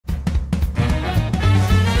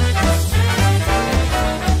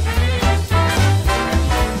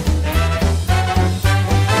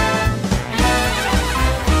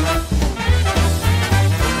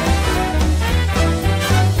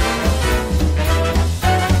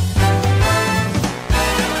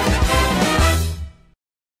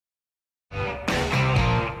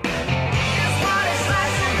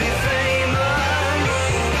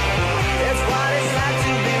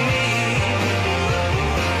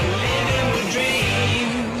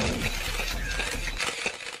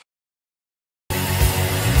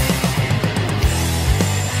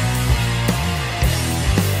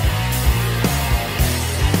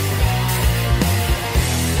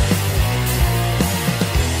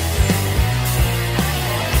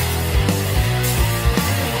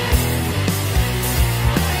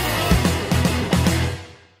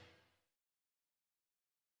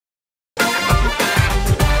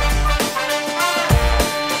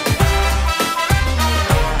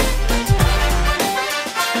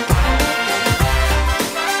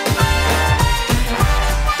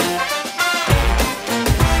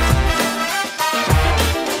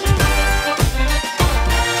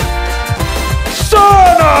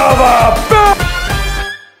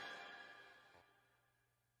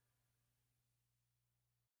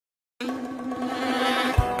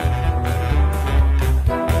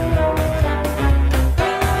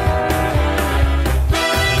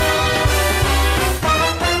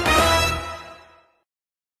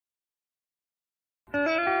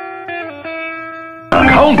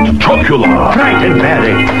Count Chocula. Bright and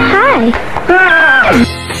merry. Hi.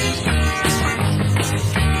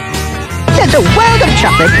 There's a world of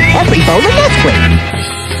chocolate in every bowl of Nesquik.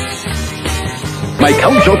 My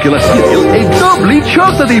Count Chocula cereal, a doubly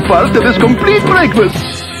chocolatey part of this complete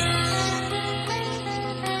breakfast.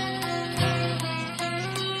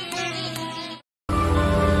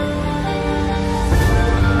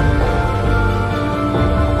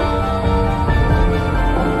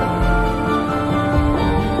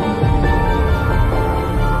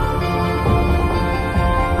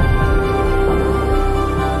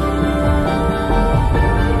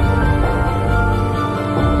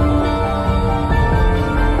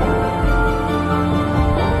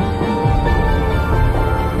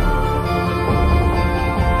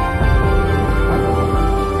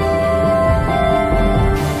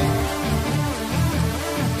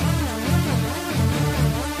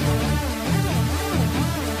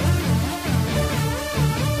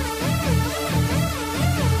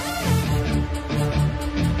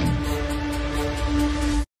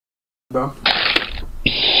 Bro,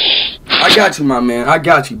 I got you, my man. I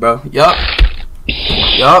got you, bro. Yup.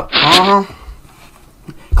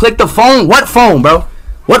 Click the phone. What phone, bro?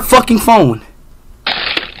 What fucking phone?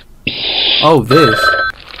 Oh, this.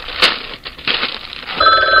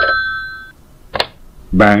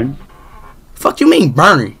 Burn? Fuck you mean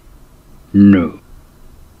burn? No.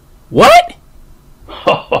 What?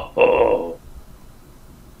 Ho.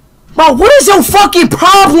 Bro, what is your fucking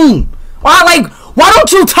problem? Why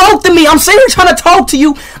don't you talk to me? I'm sitting here trying to talk to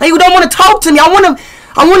you, and you don't want to talk to me. I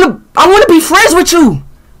wanna be friends with you.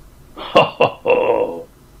 Ho.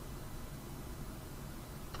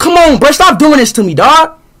 Come on, bro, stop doing this to me,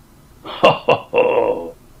 dog.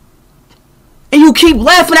 Ho. And you keep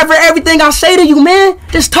laughing after everything I say to you, man.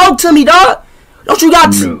 Just talk to me, dog. Don't you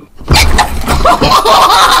got to? No.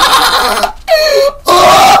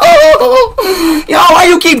 Yo, why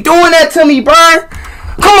you keep doing that to me, bro?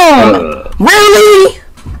 Come on. Really?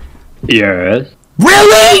 Yes.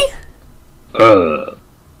 Really?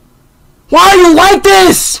 Why are you like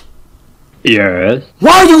this? Yes.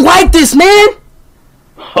 Why are you like this, man?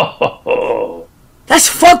 Ho. That's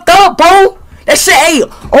fucked up, bro. That shit, hey,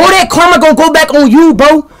 all that karma gonna go back on you,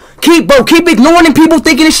 bro. Keep ignoring them people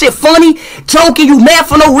thinking this shit funny, joking, you mad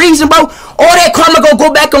for no reason, bro. All that karma gonna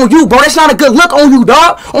go back on you, bro. That's not a good look on you,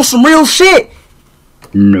 dog. On some real shit.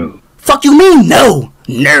 No. Fuck you mean no?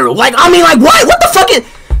 No. Like what? What the fuck is...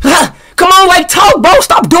 Come on, like, talk, bro.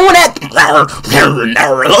 Stop doing that.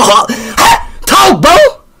 Talk, bro.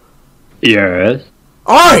 Yes.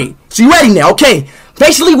 Alright. So you ready now? Okay.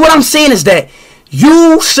 Basically, what I'm saying is that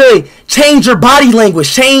you should change your body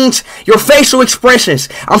language, change your facial expressions.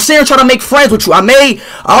 I'm saying trying to make friends with you. I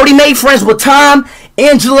already made friends with Tom,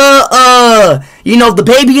 Angela, you know, the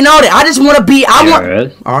baby and all that. I just want to be...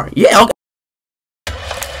 Yes. Alright. Yeah, okay.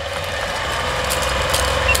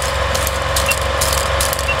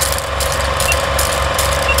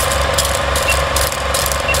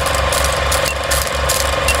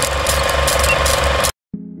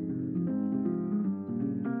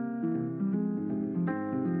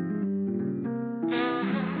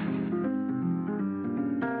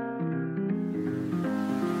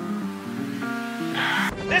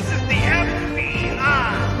 This is the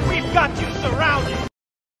FBI! We've got you surrounded!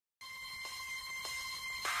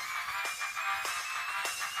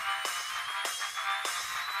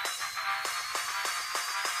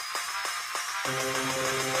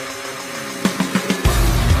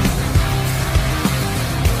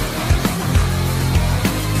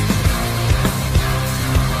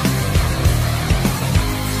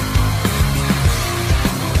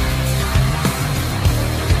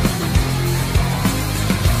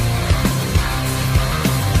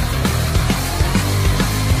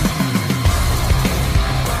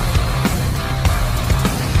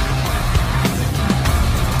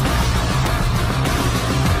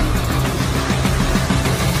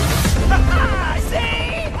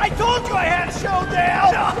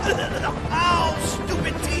 Ow,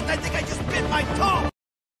 stupid teeth! I think I just bit my toe!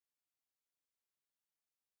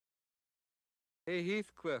 Hey,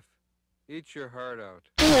 Heathcliff, eat your heart out.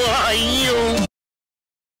 Why, you...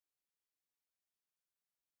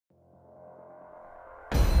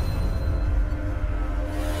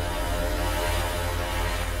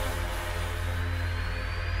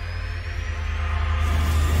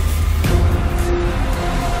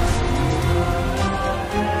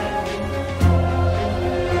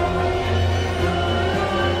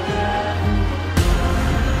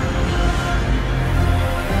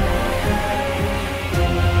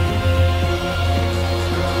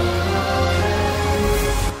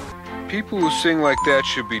 People who sing like that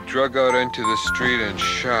should be drug out into the street and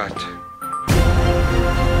shot.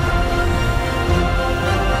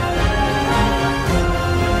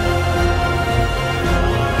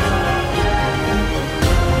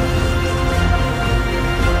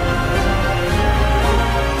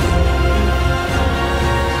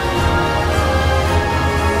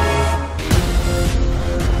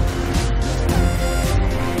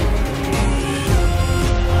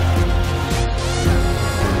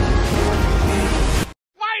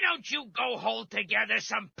 Why don't you go hold together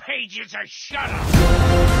some pages or shut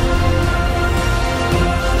up?